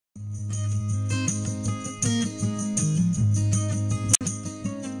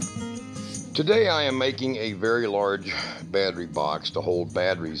Today I am making a very large battery box to hold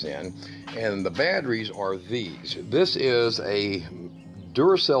batteries in, and the batteries are these. This is a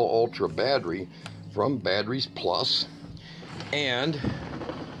Duracell Ultra battery from Batteries Plus, and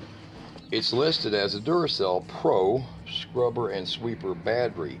it's listed as a Duracell Pro Scrubber and Sweeper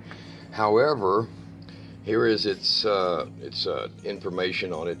battery. However, here is its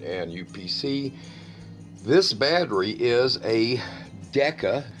information on it and UPC. This battery is a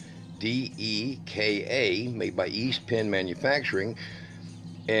DEKA, D-E-K-A, made by East Penn Manufacturing,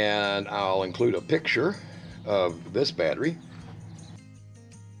 and I'll include a picture of this battery.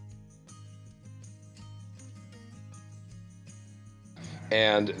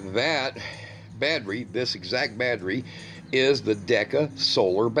 And that battery, this exact battery, is the DEKA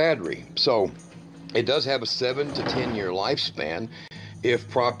solar battery. So it does have a 7 to 10 year lifespan if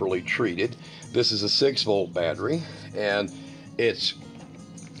properly treated. This is a 6-volt battery, and it's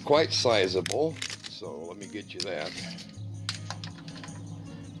quite sizable. So let me get you that.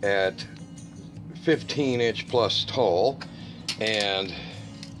 At 15-inch plus tall and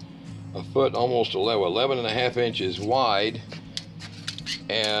a foot, almost 11 and a half inches wide,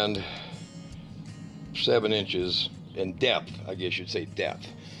 and 7 inches in depth, I guess you'd say depth.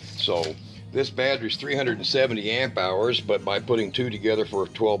 So this battery is 370 amp hours, but by putting two together for a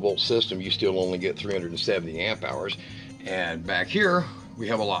 12-volt system, you still only get 370 amp hours. And back here, we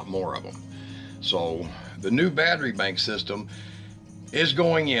have a lot more of them. So the new battery bank system is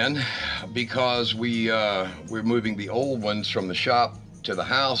going in because we're moving the old ones from the shop to the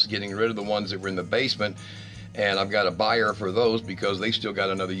house, getting rid of the ones that were in the basement. And I've got a buyer for those because they still got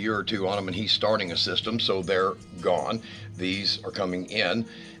another year or two on them, and he's starting a system, so they're gone. These are coming in,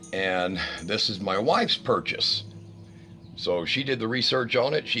 and this is my wife's purchase. So she did the research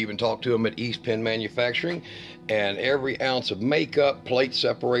on it. She even talked to him at East Penn Manufacturing, and every ounce of makeup, plate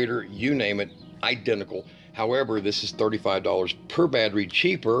separator, you name it, identical. However, this is $35 per battery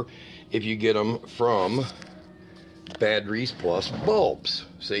cheaper if you get them from Batteries Plus Bulbs.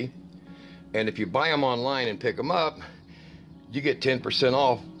 See? And if you buy them online and pick them up, you get 10%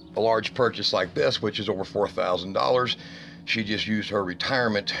 off a large purchase like this, which is over $4,000. She just used her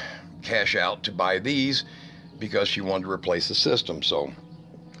retirement cash out to buy these because she wanted to replace the system. So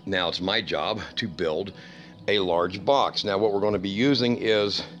now it's my job to build a large box. Now what we're going to be using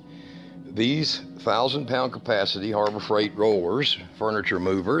is these 1,000-pound capacity Harbor Freight rollers, furniture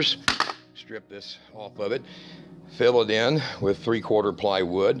movers. Strip this off of it, fill it in with 3/4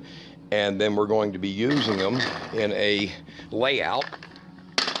 plywood, and then we're going to be using them in a layout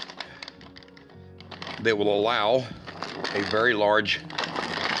that will allow a very large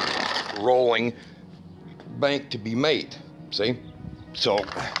rolling bank to be made. See? So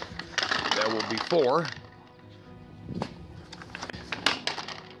there will be 4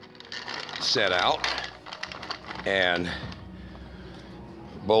 set out and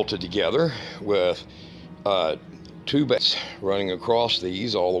bolted together with 2 beds running across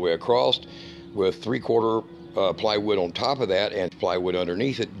these, all the way across, with 3/4 plywood on top of that and plywood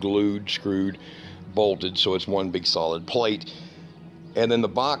underneath it, glued, screwed, bolted, so it's one big solid plate. And then the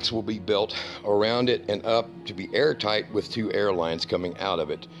box will be built around it and up to be airtight with 2 air lines coming out of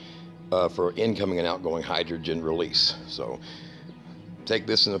it for incoming and outgoing hydrogen release. So take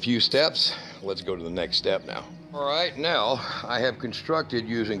this in a few steps. Let's go to the next step now. All right, now I have constructed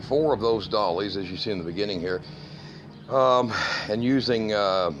using 4 of those dollies, as you see in the beginning here, and using 2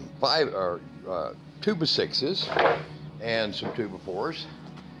 by 6s and some 2 by 4s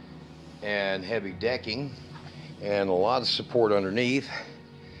and heavy decking and a lot of support underneath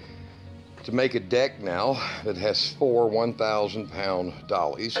to make a deck now that has 4 1,000-pound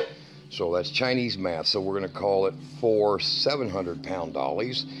dollies. So that's Chinese math, so we're going to call it 4 700-pound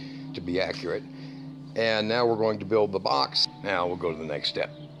dollies to be accurate. And now we're going to build the box. Now we'll go to the next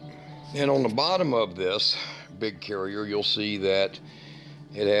step. And on the bottom of this big carrier, you'll see that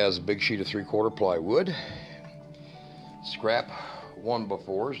it has a big sheet of 3/4 plywood, scrap 1 by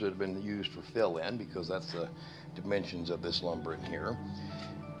 4s that have been used for fill-in because that's the dimensions of this lumber in here.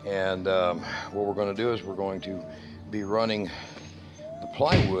 And what we're going to do is we're going to be running the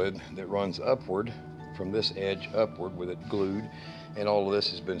plywood that runs upward from this edge upward with it glued, and all of this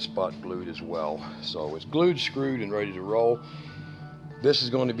has been spot glued as well. So it's glued, screwed, and ready to roll. This is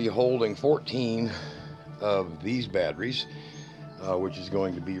going to be holding 14 of these batteries, which is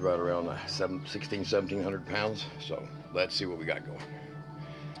going to be right around 1,700 pounds. So let's see what we got going.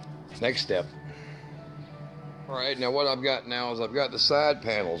 Next step. All right, now what I've got now is I've got the side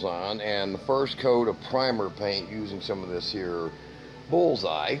panels on and the first coat of primer paint using some of this here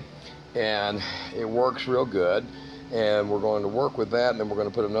bullseye, and it works real good. And we're going to work with that, and then we're going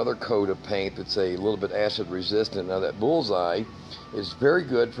to put another coat of paint that's a little bit acid resistant. Now that bullseye is very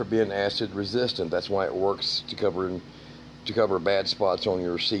good for being acid resistant. That's why it works to cover bad spots on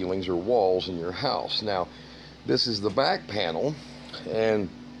your ceilings or walls in your house. Now this is the back panel, and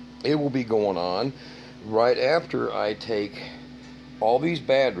it will be going on right after I take all these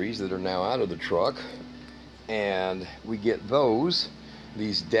batteries that are now out of the truck, and we get these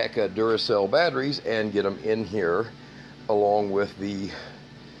DEKA Duracell batteries, and get them in here along with the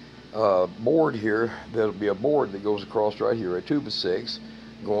board here. There'll be a board that goes across right here, a 2 by 6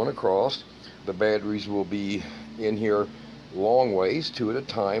 going across. The batteries will be in here long ways, 2 at a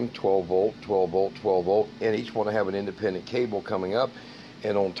time, 12 volt, 12 volt, 12 volt, and each one will have an independent cable coming up.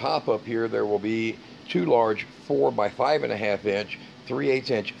 And on top up here there will be 2 large 4 by 5.5 inch,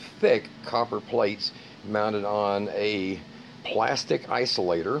 3/8 inch thick copper plates mounted on a plastic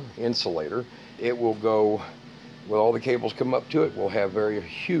insulator. It will go, with all the cables come up to it, we'll have very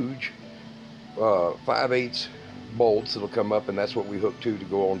huge 5/8 bolts that'll come up, and that's what we hook to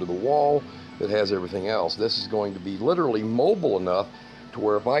go onto the wall that has everything else. This is going to be literally mobile enough to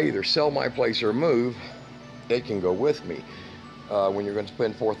where if I either sell my place or move, it can go with me. When you're going to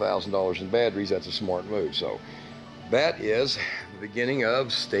spend $4,000 in batteries, that's a smart move. So that is the beginning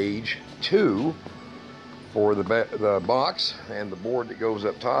of stage 2 for the box, and the board that goes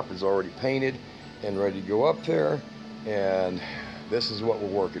up top is already painted and ready to go up there, and this is what we're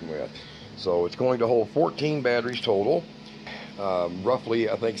working with. So it's going to hold 14 batteries total, roughly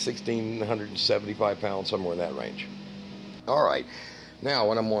I think 1,675 pounds, somewhere in that range. All right, now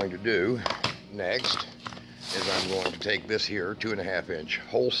what I'm going to do next is I'm going to take this here 2.5 inch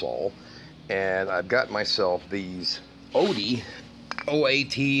hole saw, and I've got myself these OATEY,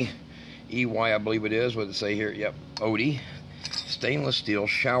 O-A-T-E-Y, I believe it is. What does it say here? Yep, OATEY stainless steel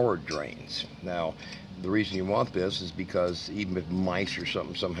shower drains. Now the reason you want this is because even if mice or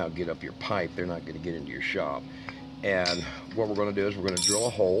something somehow get up your pipe, they're not going to get into your shop. And what we're going to do is we're going to drill a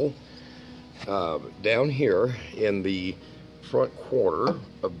hole down here in the front quarter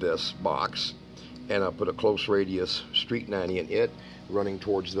of this box, and I'll put a close radius street 90 in it, running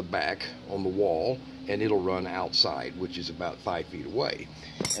towards the back on the wall, and it'll run outside, which is about 5 feet away.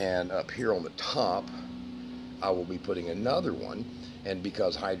 And up here on the top, I will be putting another one, and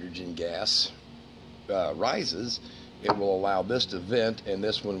because hydrogen gas rises, it will allow this to vent, and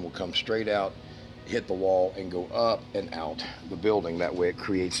this one will come straight out, hit the wall, and go up and out the building. That way it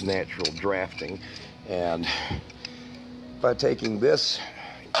creates natural drafting. And by taking this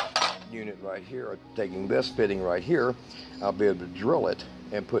unit right here, or taking this fitting right here, I'll be able to drill it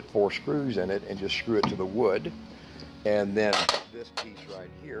and put 4 screws in it and just screw it to the wood. And then this piece right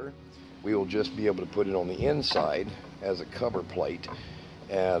here, we will just be able to put it on the inside as a cover plate,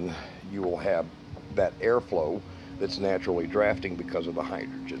 and you will have that airflow that's naturally drafting because of the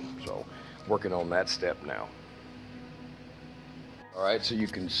hydrogen. So working on that step now. All right, so you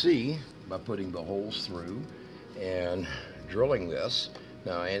can see by putting the holes through and drilling this,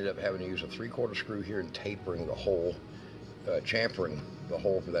 now I ended up having to use a 3/4 screw here and tapering the hole, chamfering the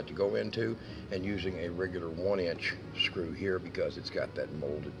hole for that to go into, and using a regular 1-inch screw here because it's got that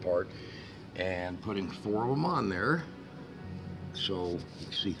molded part, and putting 4 of them on there so you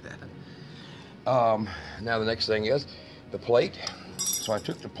can see that. Now the next thing is the plate. So I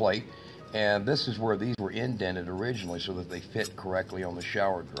took the plate, and this is where these were indented originally so that they fit correctly on the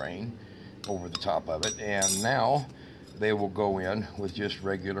shower drain over the top of it, and now they will go in with just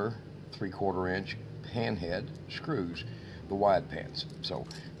regular 3/4 inch panhead screws, the wide pans. So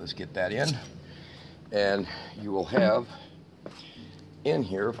let's get that in, and you will have in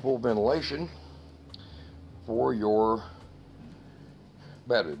here full ventilation for your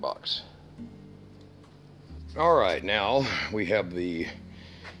battery box. All right, now we have the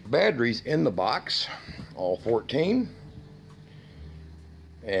batteries in the box, all 14,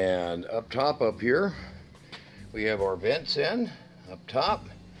 and up top up here we have our vents in up top,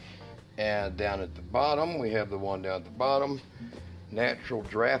 and down at the bottom we have the one down at the bottom, natural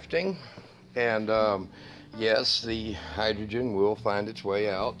drafting. And yes, the hydrogen will find its way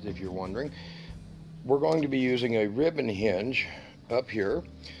out, if you're wondering. We're going to be using a ribbon hinge up here,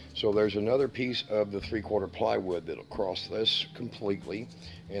 so there's another piece of the 3/4 plywood that'll cross this completely,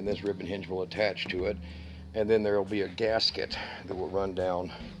 and this ribbon hinge will attach to it, and then there will be a gasket that will run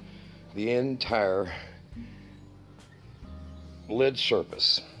down the entire lid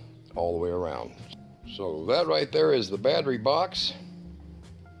surface all the way around. So that right there is the battery box,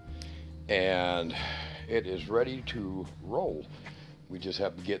 and it is ready to roll. We just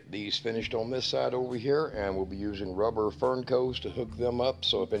have to get these finished on this side over here, and we'll be using rubber fern cones to hook them up,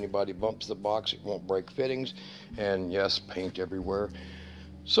 so if anybody bumps the box, it won't break fittings. And yes, paint everywhere.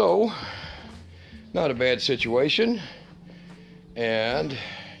 So, not a bad situation. And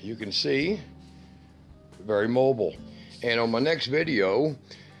you can see, very mobile. And on my next video,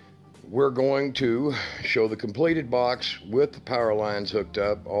 we're going to show the completed box with the power lines hooked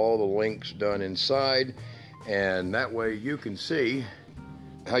up, all the links done inside, and that way you can see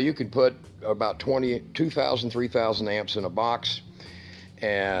how you can put about 2,000, 3,000 amps in a box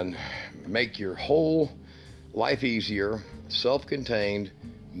and make your whole life easier, self-contained,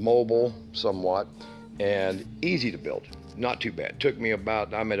 mobile somewhat, and easy to build. Not too bad. Took me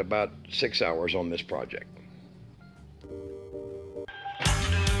I'm at about 6 hours on this project.